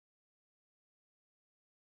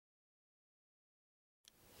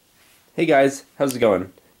Hey guys, how's it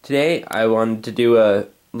going? Today I wanted to do a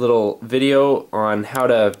little video on how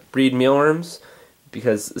to breed mealworms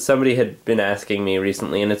because somebody had been asking me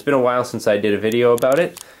recently and it's been a while since I did a video about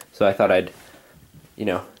it, so I thought I'd,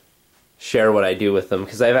 share what I do with them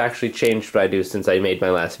because I've actually changed what I do since I made my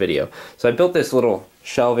last video. So I built this little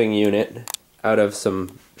shelving unit out of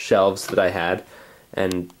some shelves that I had,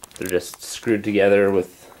 and they're just screwed together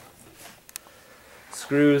with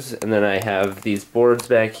screws, and then I have these boards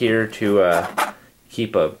back here to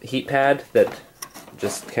keep a heat pad that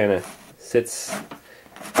just kind of sits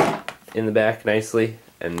in the back nicely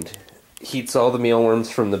and heats all the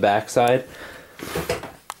mealworms from the back side.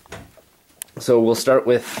 So we'll start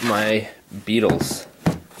with my beetles,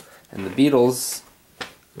 and the beetles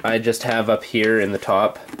I just have up here in the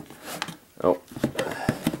top.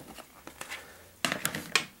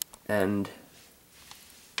 And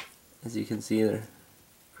as you can see, they're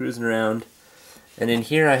cruising around, and in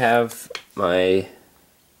here I have my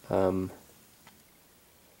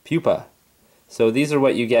pupa. So these are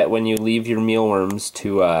what you get when you leave your mealworms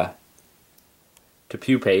to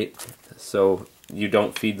pupate. So you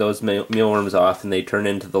don't feed those mealworms off and they turn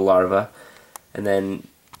into the larva, and then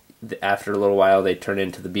after a little while they turn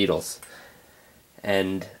into the beetles.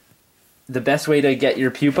 And the best way to get your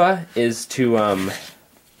pupa is to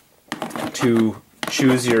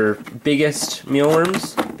choose your biggest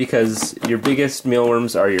mealworms, because your biggest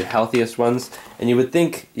mealworms are your healthiest ones. And you would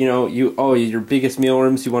think, your biggest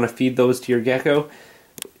mealworms, you want to feed those to your gecko.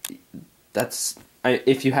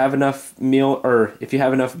 If you have enough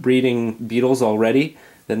breeding beetles already,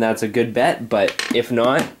 then that's a good bet. But if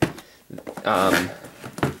not,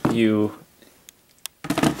 you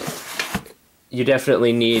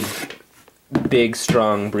definitely need big,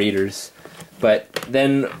 strong breeders. But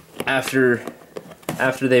then after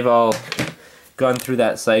they've all gone through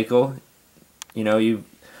that cycle,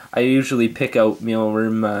 I usually pick out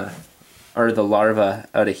mealworm or the larva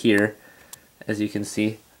out of here. As you can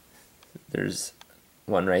see, there's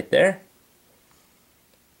one right there.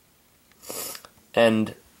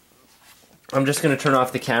 And I'm just going to turn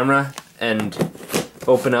off the camera and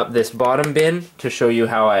open up this bottom bin to show you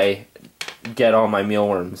how I get all my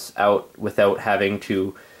mealworms out without having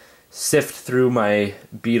to sift through my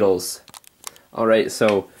beetles. Alright,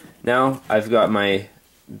 so now I've got my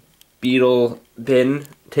beetle bin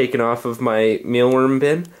taken off of my mealworm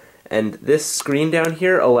bin, and this screen down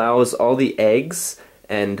here allows all the eggs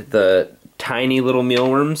and the tiny little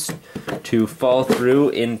mealworms to fall through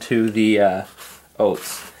into the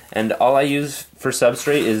oats. And all I use for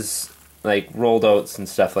substrate is like rolled oats and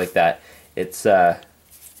stuff like that. It's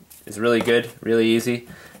really good, really easy.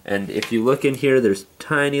 And if you look in here, there's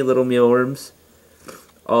tiny little mealworms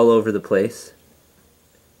all over the place.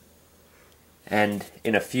 And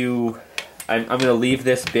in a few, I'm going to leave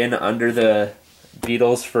this bin under the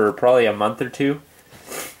beetles for probably a month or two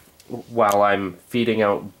while I'm feeding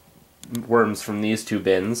out worms from these two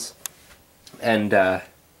bins. And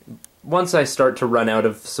once I start to run out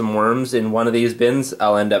of some worms in one of these bins,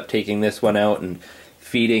 I'll end up taking this one out and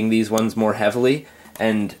feeding these ones more heavily.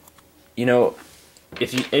 And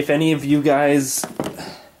if any of you guys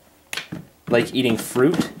like eating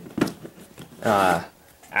fruit,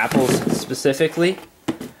 apples specifically,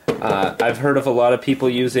 I've heard of a lot of people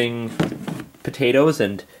using potatoes,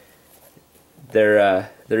 and there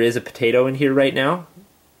is a potato in here right now,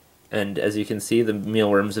 and as you can see, the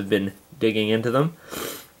mealworms have been digging into them,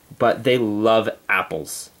 but they love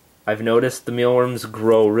apples. I've noticed the mealworms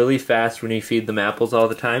grow really fast when you feed them apples all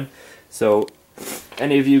the time. So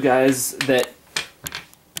any of you guys that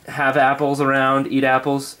have apples around, eat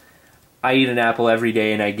apples, I eat an apple every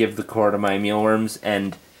day and I give the core to my mealworms,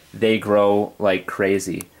 and they grow like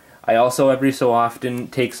crazy. I also every so often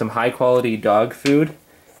take some high quality dog food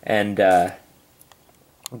and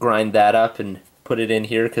grind that up and put it in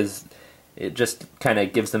here, because it just kind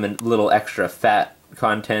of gives them a little extra fat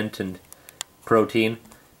content and protein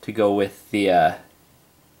to go with the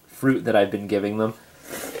fruit that I've been giving them.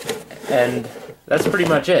 And that's pretty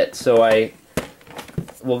much it. So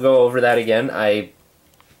we'll go over that again. I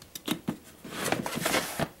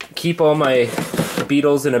keep all my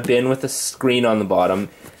beetles in a bin with a screen on the bottom.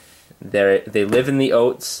 They live in the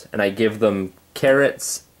oats, and I give them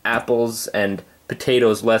carrots, apples, and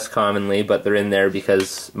potatoes less commonly, but they're in there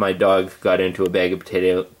because my dog got into a bag of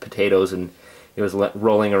potatoes and it was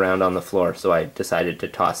rolling around on the floor, so I decided to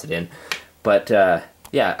toss it in. But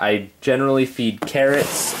yeah, I generally feed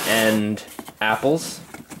carrots and apples.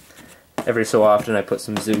 Every so often I put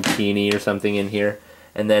some zucchini or something in here,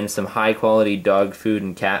 and then some high quality dog food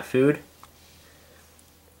and cat food,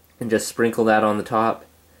 and just sprinkle that on the top.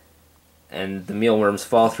 and the mealworms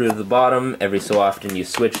fall through to the bottom. Every so often you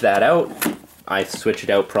switch that out. I switch it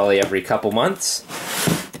out probably every couple months.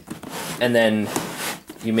 And then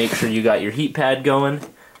you make sure you got your heat pad going,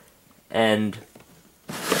 and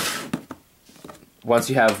once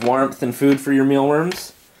you have warmth and food for your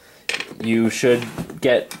mealworms, you should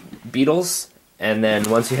get beetles, and then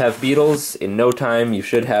once you have beetles, in no time you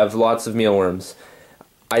should have lots of mealworms.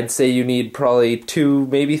 I'd say you need probably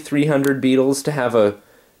 200, maybe 300 beetles to have a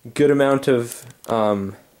good amount of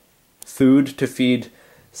food to feed,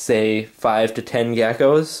 say, 5 to 10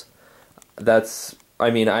 geckos. That's,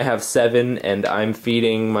 I mean, I have 7, and I'm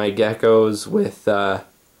feeding my geckos with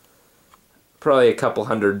probably a couple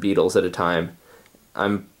hundred beetles at a time.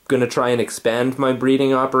 I'm going to try and expand my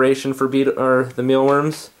breeding operation for the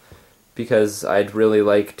mealworms, because I'd really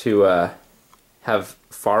like to have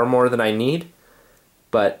far more than I need.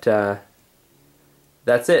 But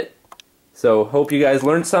that's it. So hope you guys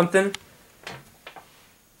learned something,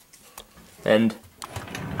 and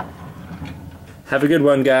have a good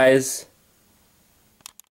one, guys.